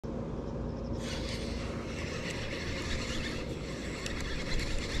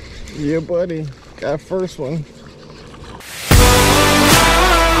Yeah, buddy. Got a first one.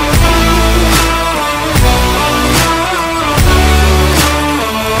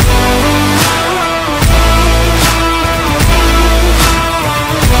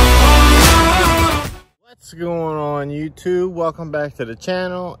 What's going on, YouTube? Welcome back to the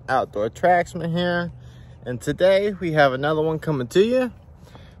channel. Outdoor Trac-Man here. And today we have another one coming to you.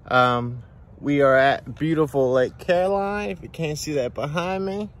 We are at beautiful Lake Caroline. If you can't see that behind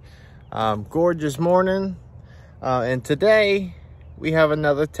me. Gorgeous morning. And today we have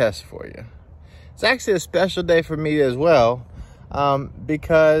another test for you. It's actually a special day for me as well.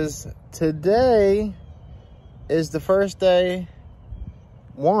 Because today is the first day,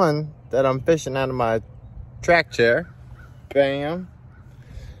 one, that I'm fishing out of my track chair. Bam.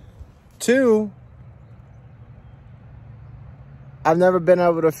 Two, I've never been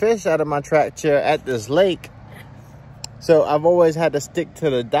able to fish out of my track chair at this lake. So I've always had to stick to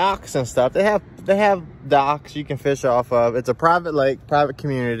the docks and stuff. They have docks you can fish off of. It's a private lake, private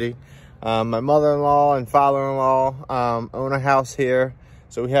community. My mother-in-law and father-in-law own a house here,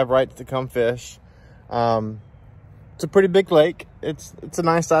 so we have rights to come fish. It's a pretty big lake. It's a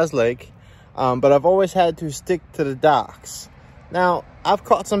nice sized lake. But I've always had to stick to the docks. Now, I've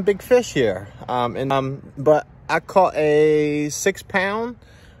caught some big fish here. But I caught a 6-pound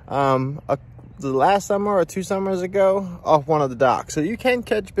the last summer or 2 summers ago off one of the docks. So you can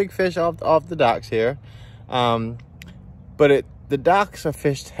catch big fish off the docks here. But the docks are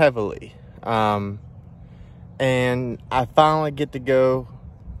fished heavily. And I finally get to go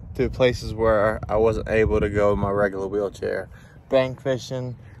to places where I wasn't able to go in my regular wheelchair. Bank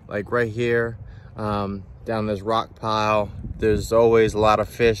fishing, like right here, down this rock pile. There's always a lot of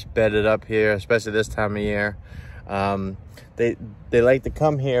fish bedded up here, especially this time of year. They like to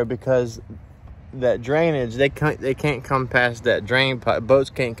come here because that drainage, they can't come past that drain pipe. Boats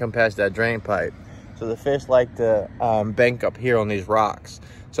can't come past that drain pipe. So the fish like to bank up here on these rocks.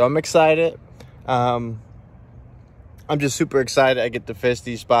 So I'm excited. I'm just super excited I get to fish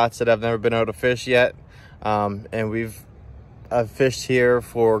these spots that I've never been able to fish yet. And I've fished here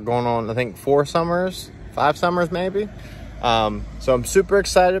for going on, I think, 5 summers maybe. So I'm super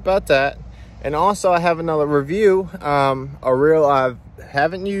excited about that. And also I have another review, a reel I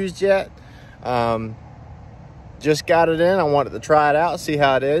haven't used yet. Just got it in. I wanted to try it out, see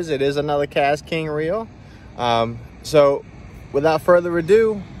how it is. It is another Kastking reel. So without further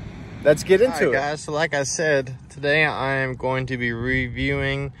ado, let's get into it. Guys, so like I said, today I am going to be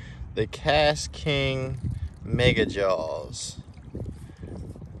reviewing the Kastking MEGAJAWS.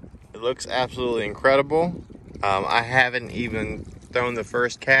 It looks absolutely incredible. I haven't even thrown the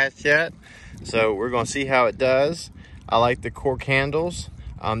first cast yet, so we're going to see how it does. I like the cork handles.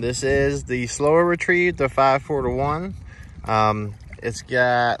 This is the slower retrieve, the 5-4-1. It's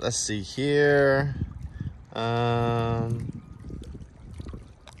got, let's see here, 11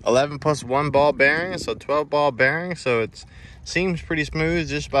 plus 1 ball bearing, so 12 ball bearing. So it seems pretty smooth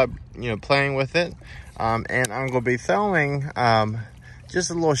just by playing with it. And I'm going to be throwing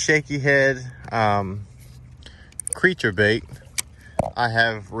just a little shaky head creature bait I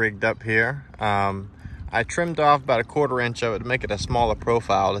have rigged up here. I trimmed off about 1/4 inch of it to make it a smaller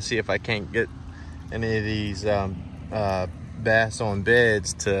profile to see if I can't get any of these bass on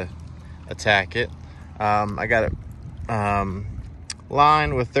beds to attack it. I got it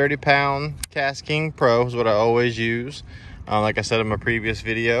lined with 30-pound Kastking Pro is what I always use, like I said in my previous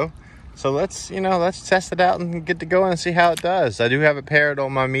video. So let's test it out and get to go and see how it does. I do have it paired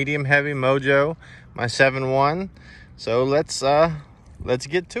on my medium heavy Mojo, my 7-1. So let's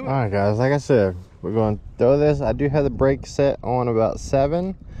get to it. All right, guys, like I said, we're going to throw this. I do have the brake set on about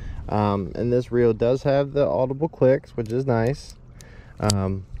 7. And this reel does have the audible clicks, which is nice.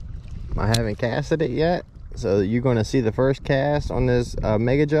 I haven't casted it yet, so you're going to see the first cast on this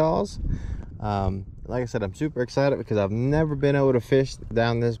MEGAJAWS. Like I said, I'm super excited because I've never been able to fish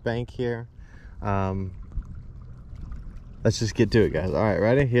down this bank here. Let's just get to it, guys. All right,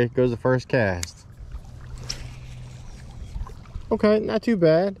 ready? Here goes the first cast. Okay, not too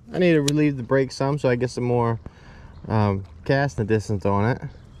bad. I need to relieve the brake some so I get some more casting distance on it.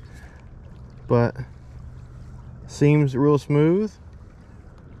 But seems real smooth.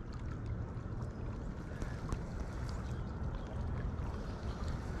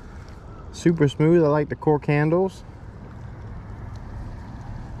 Super smooth. I like the cork handles.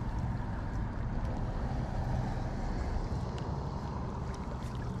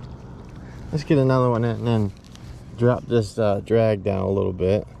 Let's get another one in and then drop this drag down a little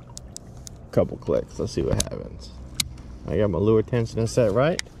bit. Couple clicks. Let's see what happens. I got my lure tension set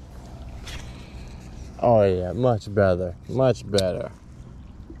right. Oh yeah, much better, much better.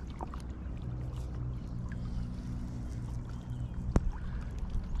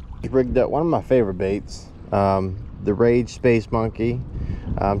 Rigged up one of my favorite baits, the Rage Space Monkey,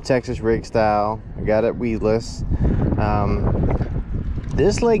 Texas rig style. I got it weedless.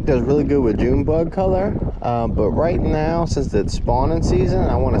 This lake does really good with June bug color, but right now, since it's spawning season,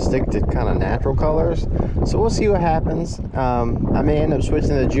 I want to stick to kind of natural colors. So we'll see what happens. I may end up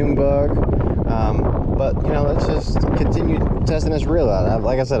switching to June bug, but you know, let's just continue testing this reel out.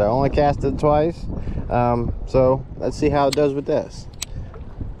 Like I said, I only casted twice, so let's see how it does with this.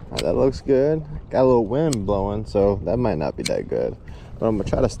 That looks good. Got a little wind blowing, so that might not be that good, but I'm gonna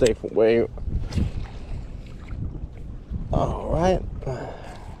try to stay away. All right,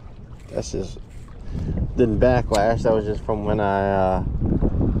 that's just didn't backlash. That was just from when I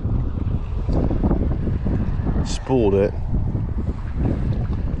spooled it.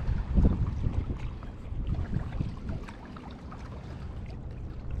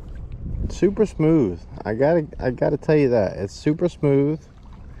 Super smooth. I gotta tell you that it's super smooth.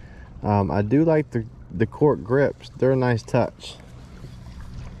 I do like the cork grips. They're a nice touch.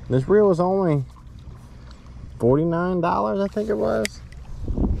 This reel was only $49, I think it was.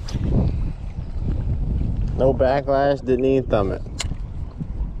 No backlash, didn't even thumb it.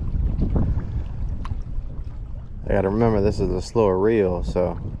 I gotta remember this is a slower reel,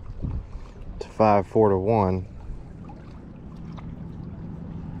 so it's 5-4 to 1.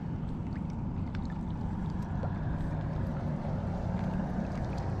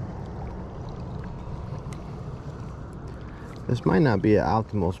 This might not be an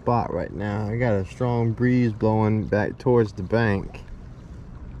optimal spot right now. I got a strong breeze blowing back towards the bank.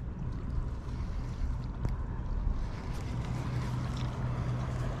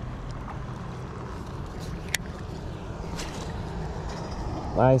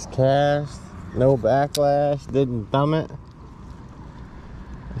 Nice cast, no backlash, didn't thumb it.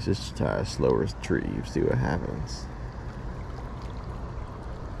 Let's just try a slower retrieve, see what happens.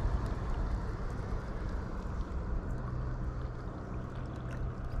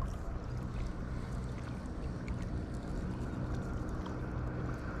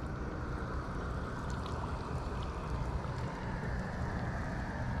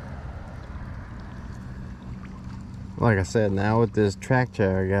 Like I said, now with this track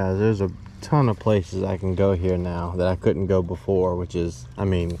chair, guys, there's a ton of places I can go here now that I couldn't go before, which is, I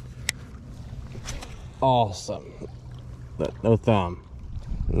mean, awesome. But no thumb.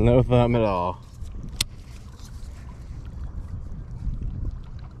 No thumb at all.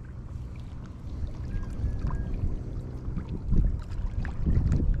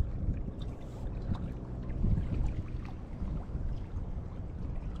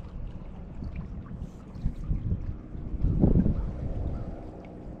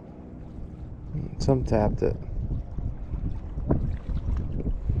 Some tapped it.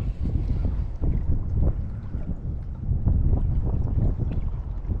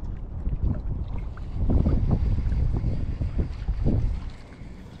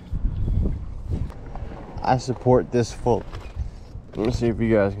 I support this full. Let me see if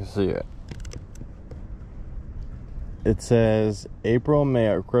you guys can see it. It says April and May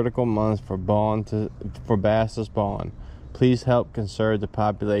are critical months for bass to spawn. Please help conserve the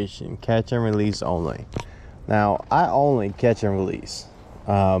population. Catch and release only. Now, I only catch and release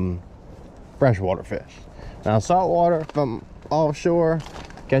freshwater fish. Now, saltwater from offshore,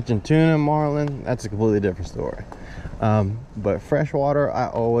 catching tuna, marlin, that's a completely different story. But freshwater, I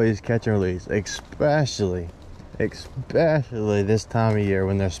always catch and release, especially this time of year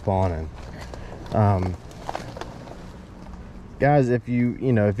when they're spawning. Guys, if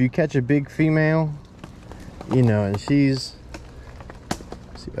you catch a big female, and she's,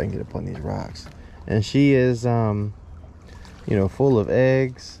 let's see if I can get up on these rocks, and she is full of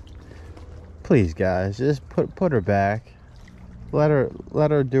eggs, please guys, just put her back, let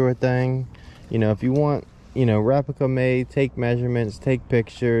her do her thing. If you want replica made, take measurements, take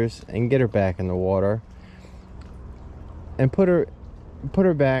pictures, and get her back in the water, and put her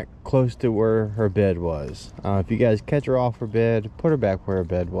back close to where her bed was. If you guys catch her off her bed, put her back where her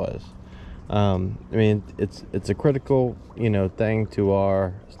bed was. I mean, it's a critical thing to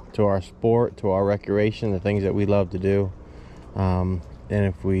our sport, to our recreation, the things that we love to do. And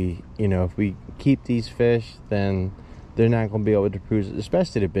if we keep these fish, then they're not going to be able to produce,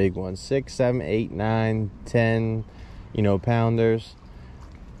 especially the big ones, 6, 7, 8, 9, 10 pounders.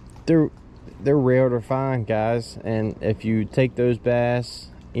 They're rare to find, guys. And if you take those bass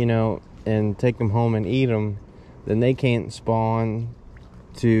and take them home and eat them, then they can't spawn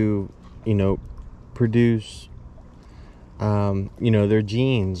to produce their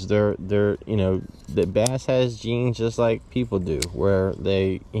genes. The bass has genes just like people do, where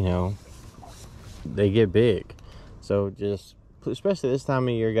they get big. So just especially this time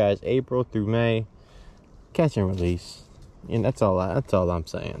of year, guys, April through May, catch and release. And that's all I'm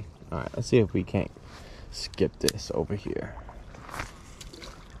saying. All right, let's see if we can't skip this over here.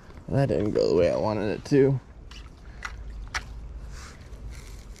 That didn't go the way I wanted it to.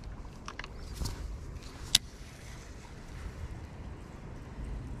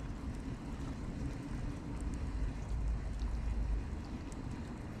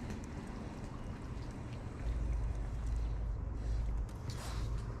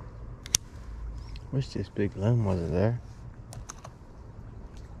 Wish this big limb wasn't there.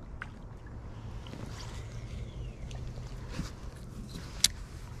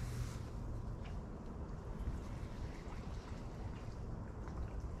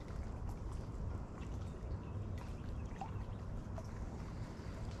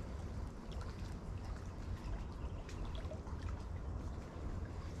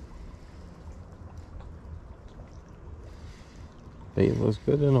 Bait looks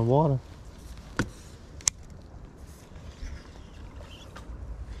good in the water.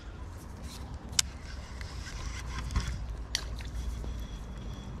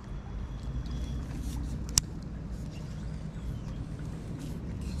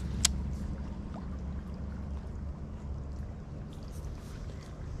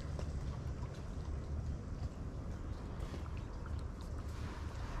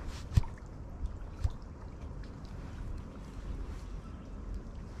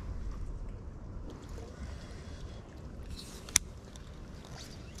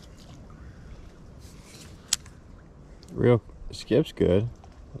 Real skip's good.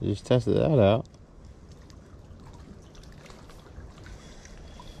 I just tested that out.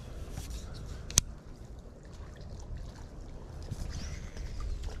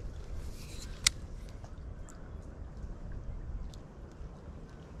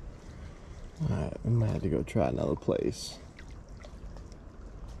 Alright, we might have to go try another place.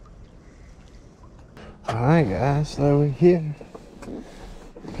 Alright guys, so we're here.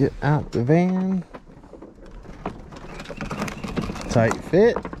 Get out the van. Tight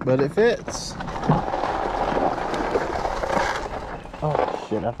fit, but it fits. Oh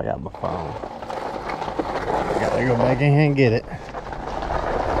shit, I forgot my phone. I gotta go back in here and get it.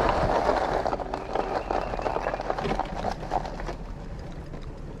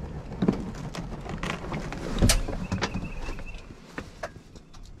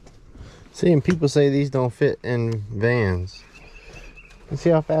 Seeing people say these don't fit in vans. You see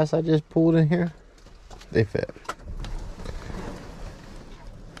how fast I just pulled in here? They fit.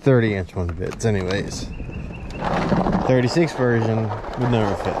 30-inch one fits anyways. 36 version would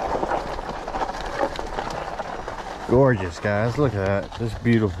never fit. Gorgeous, guys. Look at that. Just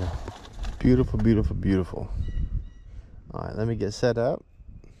beautiful. Beautiful, beautiful, beautiful. Alright, let me get set up.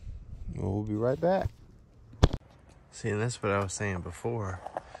 We'll be right back. See, and that's what I was saying before.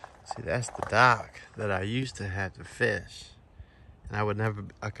 See, that's the dock that I used to have to fish. And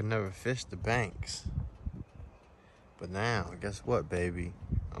I could never fish the banks. But now, guess what, baby?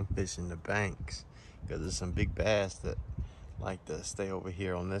 I'm fishing the banks. Because there's some big bass that like to stay over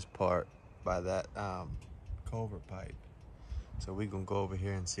here on this part by that culvert pipe. So we're going to go over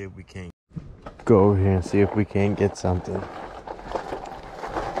here and see if we can get something.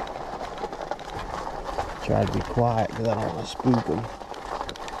 Try to be quiet because I don't want to spook them.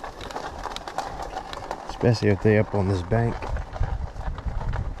 Especially if they're up on this bank.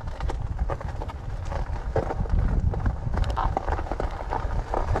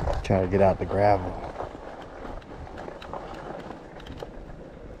 Try to get out the gravel.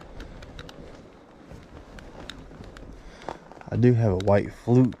 I do have a white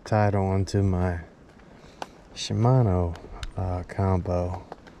fluke tied on to my Shimano combo.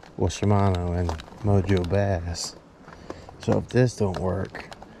 Well, Shimano and Mojo Bass. So if this don't work,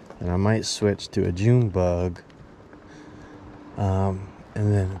 then I might switch to a June bug. And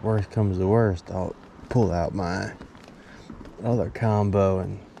then worst comes to worst, I'll pull out my other combo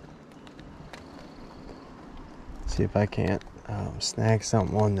and see if I can't snag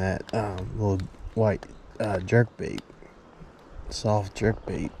something on that little white jerk bait, soft jerk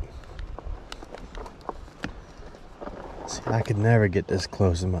bait. See, I could never get this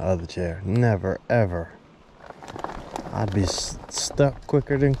close in my other chair. Never, ever. I'd be stuck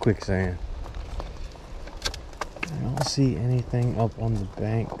quicker than quicksand. I don't see anything up on the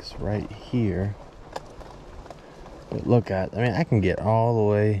banks right here. But look at, I mean, I can get all the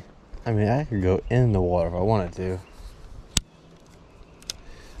way. I mean, I could go in the water if I wanted to.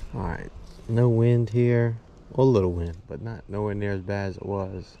 Alright, no wind here. Well, a little wind, but not nowhere near as bad as it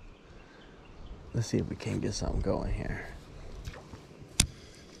was. Let's see if we can get something going here.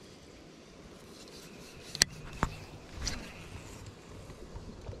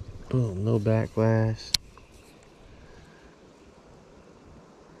 Boom, no backlash.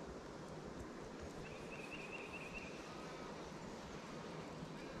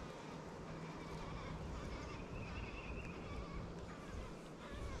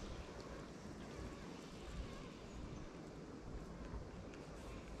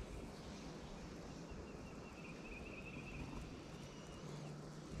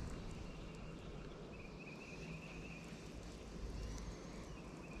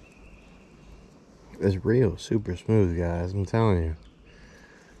 It's real super smooth, guys, I'm telling you.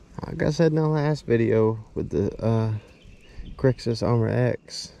 Like I said in the last video with the Crixus Armor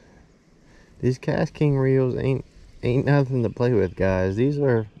X, these Kastking reels ain't nothing to play with, guys. These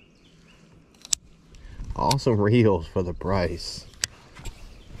are awesome reels for the price.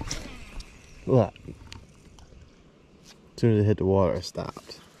 Look, as soon as it hit the water, it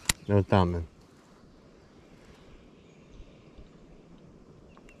stopped. No thumbing.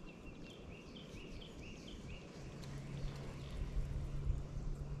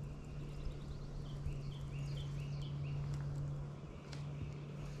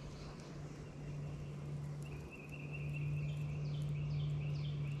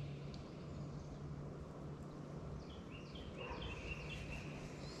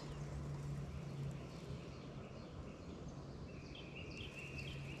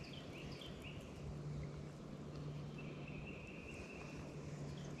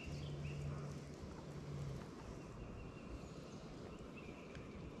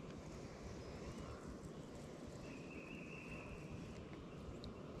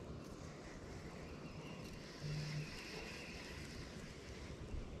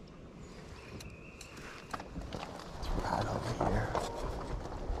 Right over here.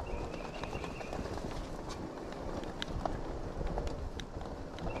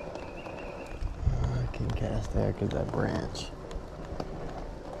 I can cast there because that branch.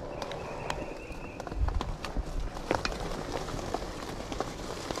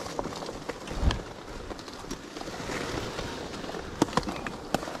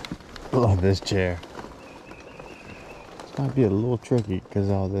 Love this chair. This might be a little tricky because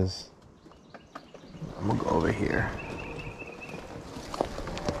all this. I'm gonna go over here.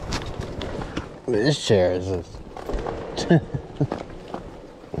 This chair is just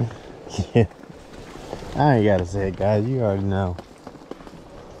yeah. I ain't gotta say it, guys. You already know.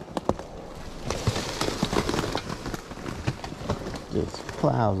 Just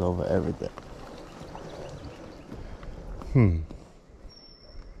plows over everything.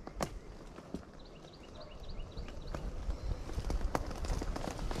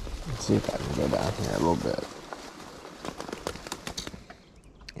 Let's see if I can go down here a little bit.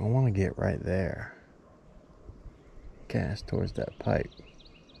 I want to get right there. Cast towards that pipe.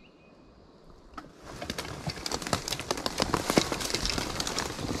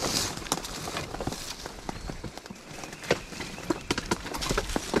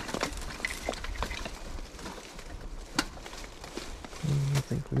 I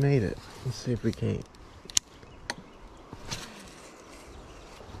think we made it. Let's see if we can't.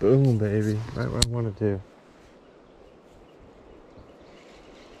 Boom, baby. Right where I wanted to.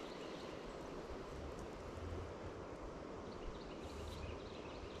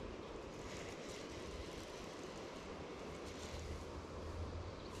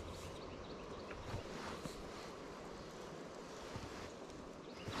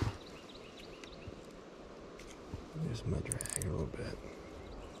 There's my drag a little bit.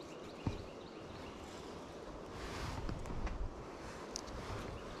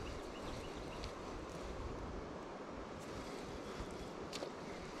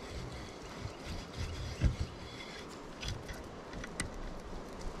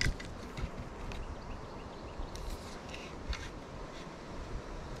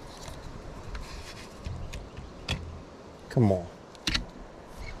 Come on.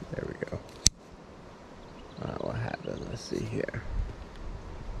 There we go. Alright, what happened? Let's see here.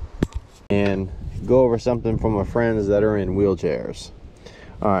 And go over something from my friends that are in wheelchairs.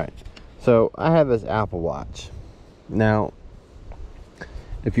 Alright, so I have this Apple Watch. Now,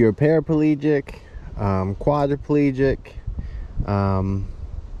 if you're a paraplegic, quadriplegic,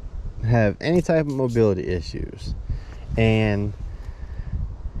 have any type of mobility issues, and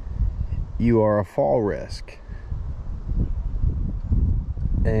you are a fall risk,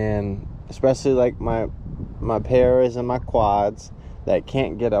 and especially like my paras and my quads that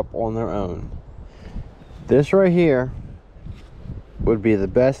can't get up on their own, this right here would be the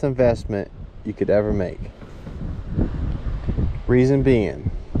best investment you could ever make. Reason being,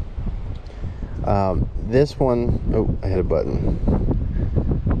 this one, oh, I hit a button.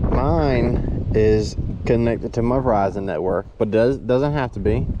 Mine is connected to my Verizon network, but doesn't have to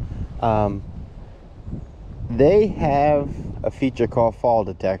be. They have a feature called fall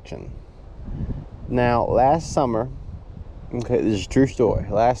detection. Now, last summer, okay, this is a true story.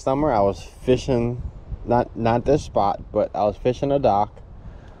 Last summer, I was fishing, not this spot, but I was fishing a dock,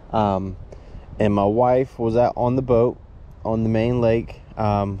 and my wife was out on the boat on the main lake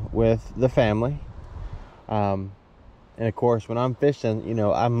with the family. And of course, when I'm fishing, you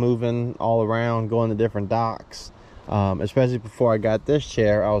know, I'm moving all around, going to different docks. Especially before I got this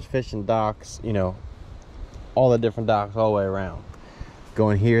chair, I was fishing docks, you know, all the different docks all the way around.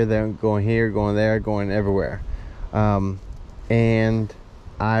 Going here, then going here, going there, going everywhere. And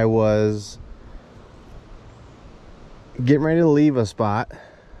I was getting ready to leave a spot.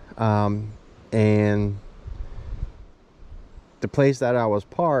 And the place that I was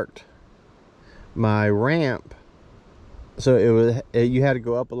parked, my ramp, so you had to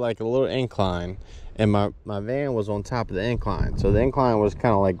go up like a little incline, and my van was on top of the incline. So the incline was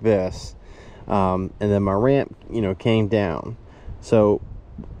kind of like this, and then my ramp, you know, came down. So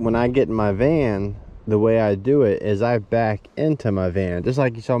when I get in my van, the way I do it is I back into my van, just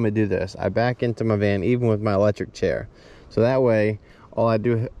like you saw me do this. I back into my van even with my electric chair, so that way all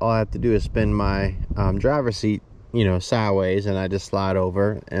I have to do is spin my driver's seat, you know, sideways, and I just slide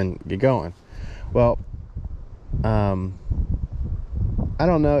over and get going. Well, I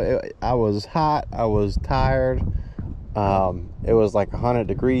don't know, I was hot, I was tired. It was like 100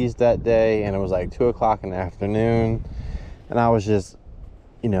 degrees that day, and it was like 2 o'clock in the afternoon, and I was just,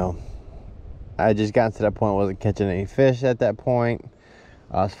 you know, I just got to that point, I wasn't catching any fish at that point.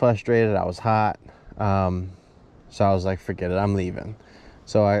 I was frustrated, I was hot, so I was like, forget it, I'm leaving.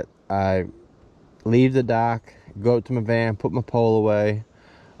 So I leave the dock, go up to my van, put my pole away,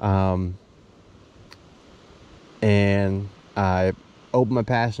 and I open my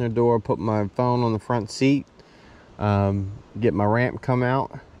passenger door, put my phone on the front seat, get my ramp come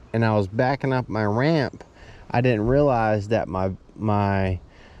out, and I was backing up my ramp. I didn't realize that my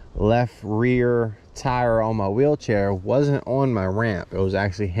left rear tire on my wheelchair wasn't on my ramp. It was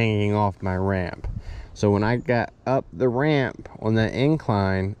actually hanging off my ramp. So when I got up the ramp on that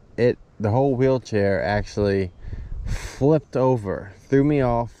incline, the whole wheelchair actually flipped over, threw me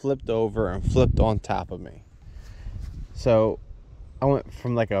off, flipped over, and flipped on top of me. So I went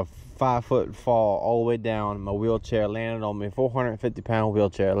from like a 5-foot fall all the way down. My wheelchair landed on me, 450-pound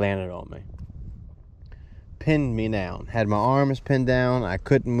wheelchair landed on me, pinned me down, had my arms pinned down. I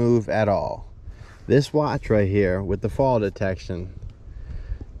couldn't move at all. This watch right here with the fall detection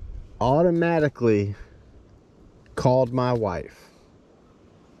automatically called my wife.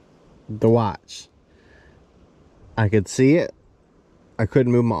 The watch, I could see it. I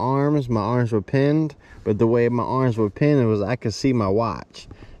couldn't move my arms were pinned, but the way my arms were pinned, it was I could see my watch,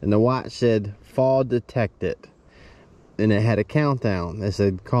 and the watch said fall detected, and it had a countdown. It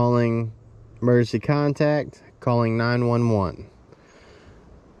said calling emergency contact, calling 911.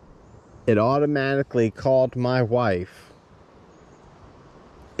 It automatically called my wife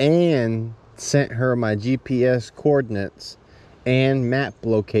and sent her my GPS coordinates and map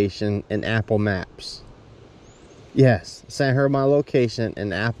location in Apple Maps. Yes, sent her my location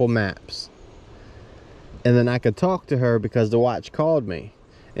in Apple Maps. And then I could talk to her because the watch called me.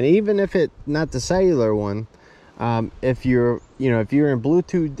 And even if it, not the cellular one, if you're in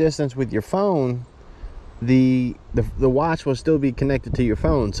Bluetooth distance with your phone, the watch will still be connected to your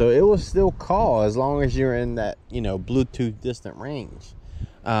phone, so it will still call as long as you're in that, you know, Bluetooth distant range.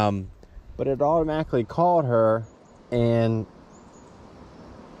 But it automatically called her, and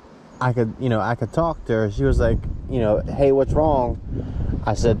I could talk to her. She was like, you know, hey, what's wrong?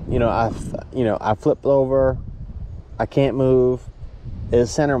 I said, I flipped over, I can't move. It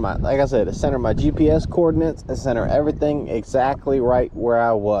sent her like I said, it sent her my GPS coordinates. It sent her everything exactly right where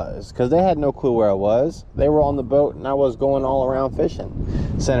I was, because they had no clue where I was. They were on the boat, and I was going all around fishing.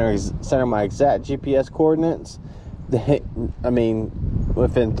 Sent her my exact GPS coordinates.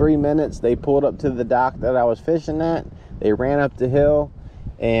 Within 3 minutes, they pulled up to the dock that I was fishing at. They ran up the hill,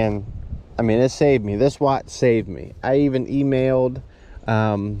 and it saved me. This watch saved me. I even emailed,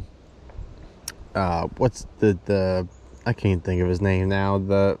 what's the I can't think of his name now,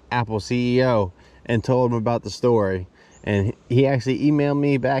 the Apple CEO, and told him about the story. And he actually emailed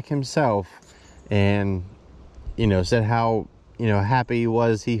me back himself, and, said how, happy he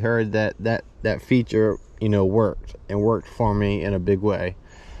was. He heard that feature, worked for me in a big way.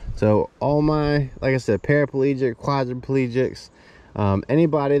 So all my, like I said, paraplegic, quadriplegics,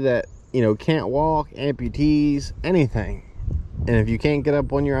 anybody that, can't walk, amputees, anything. And if you can't get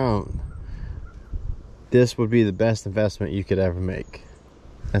up on your own, this would be the best investment you could ever make.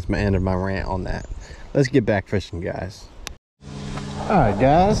 That's my end of my rant on that. Let's get back fishing, guys. Alright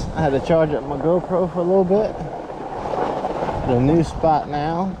guys, I had to charge up my GoPro for a little bit. The new spot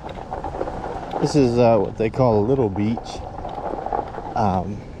now. This is what they call a little beach.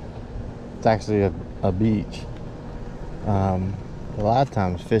 It's actually a beach. A lot of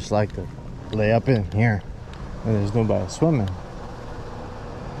times fish like to lay up in here and there's nobody swimming.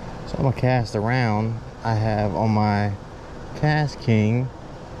 So I'm gonna cast around. I have on my Kastking,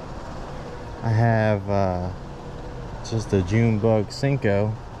 I have just a June bug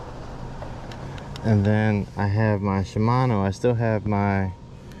Cinco, and then I have my Shimano. I still have my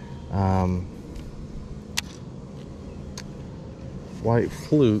white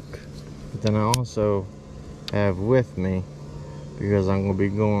fluke, but then I also have with me, because I'm going to be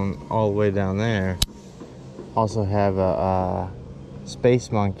going all the way down there, also have a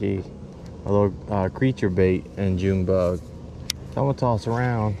space monkey, a little creature bait, and June bug. So I'm going to toss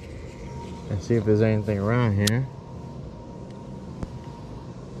around and see if there's anything around here.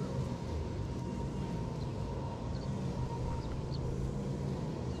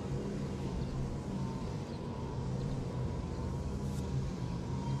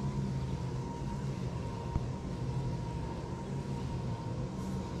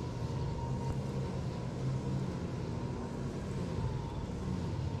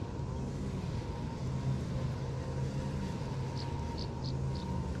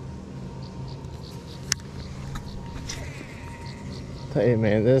 Tell you,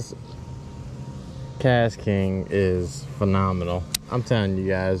 man, this Kastking is phenomenal. I'm telling you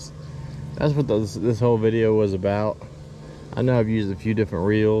guys, that's what this whole video was about. I know I've used a few different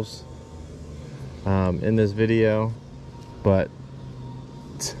reels in this video, but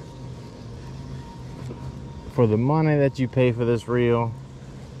for the money that you pay for this reel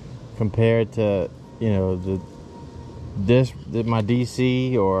compared to, you know, my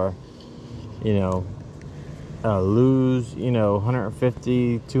DC, or, you know, lose, you know,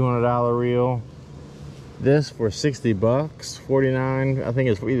 $150, $200 reel, this for 60 bucks, 49, I think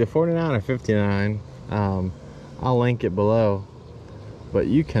it's either 49 or 59. I'll link it below, but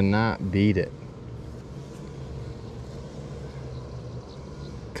you cannot beat it.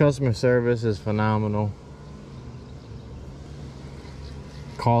 Customer service is phenomenal.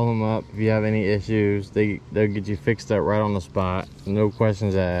 Call them up if you have any issues. They'll get you fixed up right on the spot, no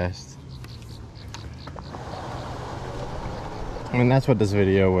questions asked. I mean, that's what this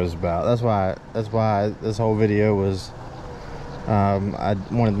video was about. That's why this whole video was, I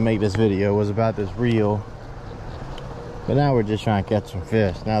wanted to make this video, was about this reel. But now we're just trying to catch some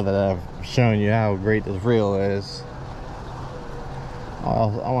fish. Now that I've shown you how great this reel is,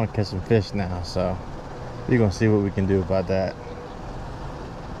 I want to catch some fish now. So you're gonna see what we can do about that.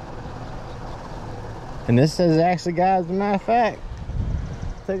 And this says, actually, guys, as a matter of fact,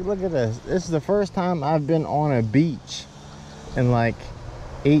 take a look at this. This is the first time I've been on a beach in like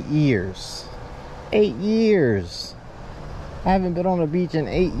 8 years. 8 years. I haven't been on a beach in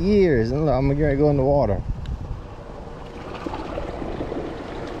 8 years. And look, I'm gonna go in the water.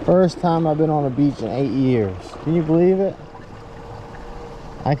 First time I've been on a beach in 8 years. Can you believe it?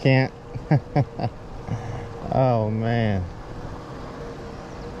 I can't. Oh man.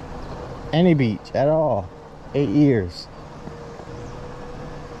 Any beach at all. 8 years.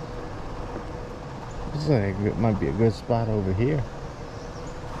 This might be a good spot over here.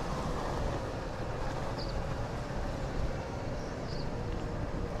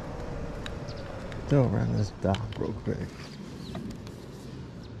 Go around this dock real quick.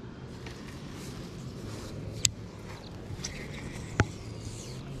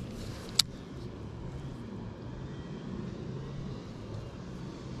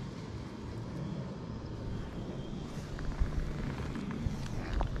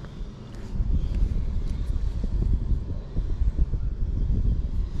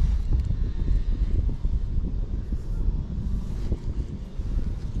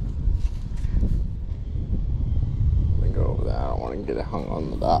 Get it hung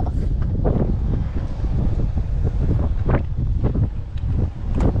on the dock.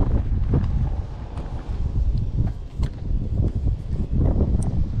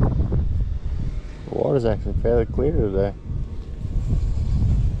 The water's actually fairly clear today.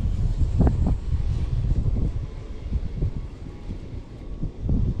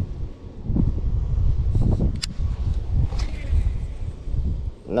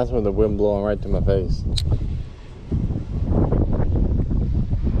 And that's with the wind blowing right to my face.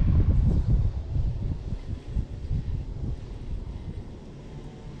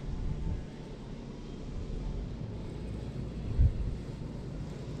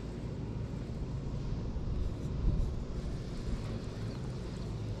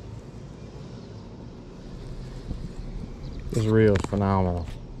 This reel is phenomenal.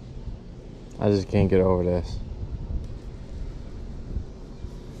 I just can't get over this.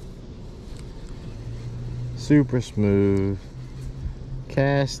 Super smooth.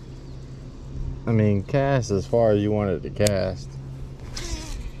 Cast as far as you want it to cast.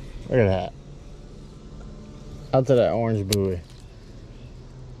 Look at that. Out to that orange buoy.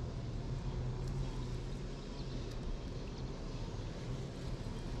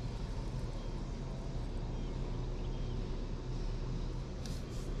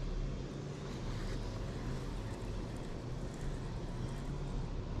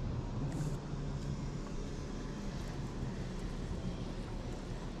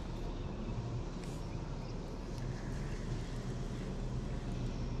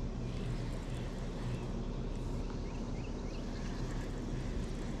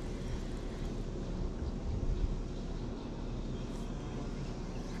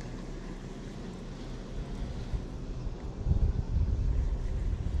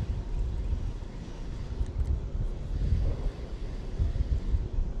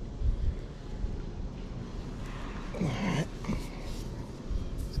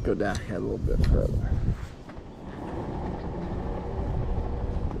 Go down here a little bit further.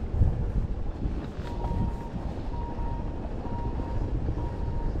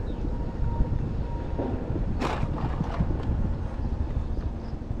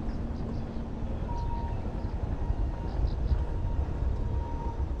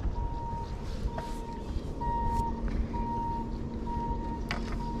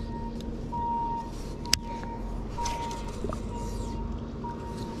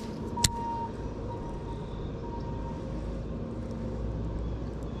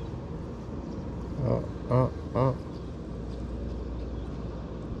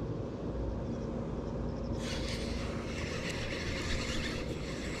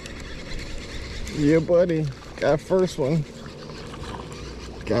 Yeah, buddy. Got a first one.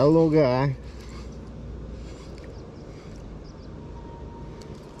 Got a little guy.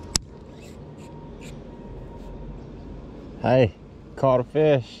 Hey, caught a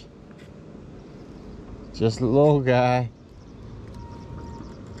fish. Just a little guy.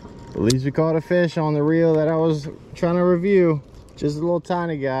 At least we caught a fish on the reel that I was trying to review. Just a little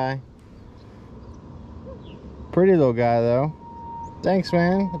tiny guy. Pretty little guy though. Thanks,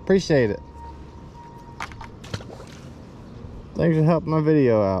 man. Appreciate it. Thanks for helping my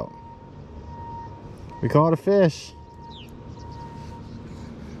video out. We caught a fish.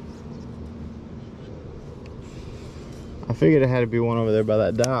 I figured it had to be one over there by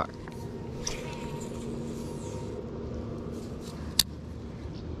that dock.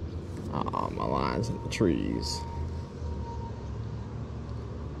 Oh, my line's in the trees.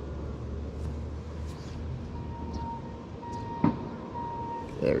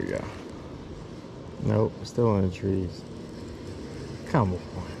 There we go. Nope, still in the trees. Come on.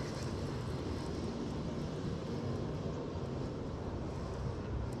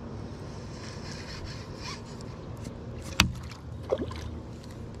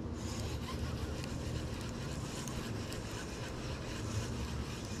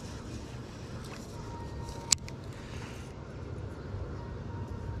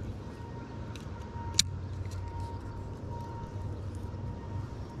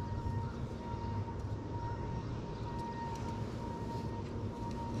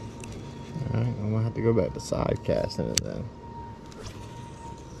 Alright, I'm gonna have to go back to side casting it then.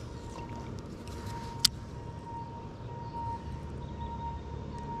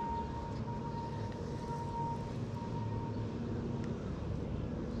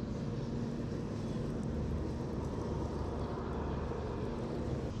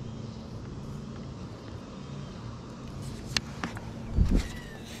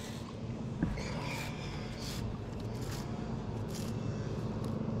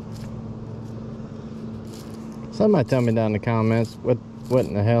 Somebody tell me down in the comments what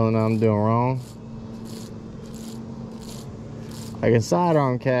in the hell I'm doing wrong. I can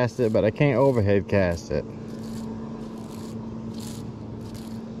sidearm cast it, but I can't overhead cast it.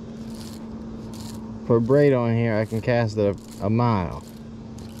 For a braid on here, I can cast it a mile.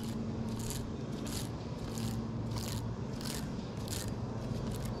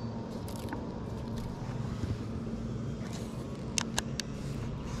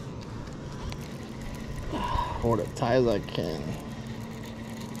 Hold it tight as I can.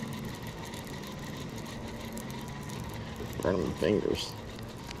 Burn my fingers.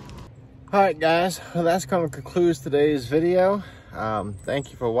 Alright guys, well that's going to conclude today's video.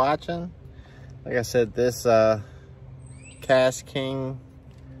 Thank you for watching. Like I said, this Kastking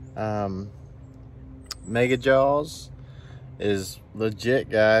MEGAJAWS is legit,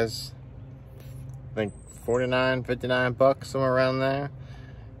 guys. I think 49, 59 bucks, somewhere around there.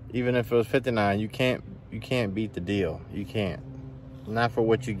 Even if it was 59, you can't beat the deal. You can't. Not for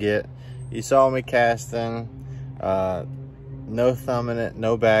what you get. You saw me casting, no thumbing it,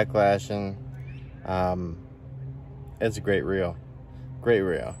 no backlashing. It's a great reel. Great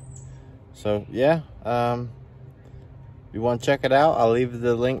reel. So yeah, if you want to check it out, I'll leave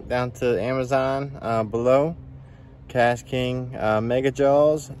the link down to Amazon below. Kastking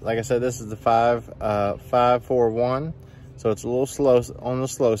MEGAJAWS. Like I said, this is the 541, so it's a little slow, on the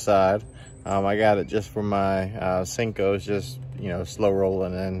slow side. I got it just for my Senkos, just, you know, slow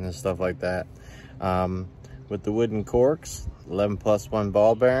rolling in and stuff like that. With the wooden corks, 11+1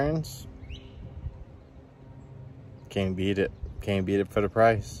 ball bearings. Can't beat it. Can't beat it for the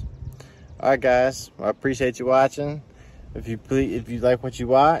price. All right, guys. I appreciate you watching. If you like what you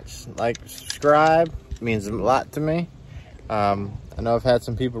watch, like, subscribe. It means a lot to me. I know I've had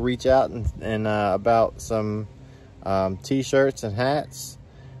some people reach out and about some t-shirts and hats.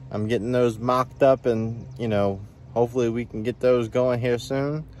 I'm getting those mocked up, and, you know, hopefully we can get those going here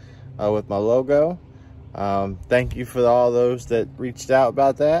soon with my logo. Thank you for all those that reached out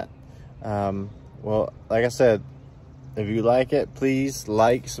about that. Well, like I said, if you like it, please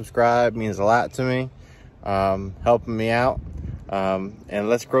like, subscribe. It means a lot to me, helping me out. And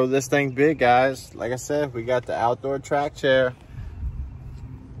let's grow this thing big, guys. Like I said, we got the outdoor track chair.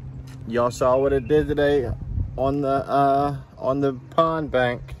 Y'all saw what it did today on the pond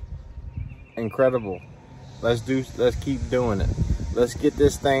bank. Incredible. Let's keep doing it. Let's get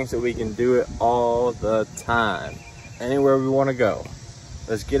this thing so we can do it all the time, anywhere we want to go.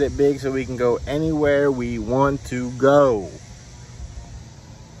 Let's get it big so we can go anywhere we want to go.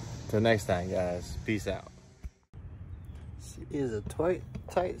 Till next time, guys. Peace out. She is a tight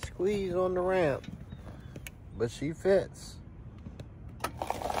squeeze on the ramp, but she fits.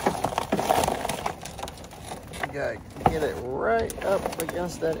 You gotta get it right up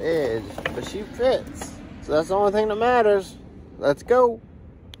against that edge, but she fits. So that's the only thing that matters. Let's go.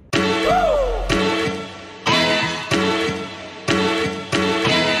 Woo!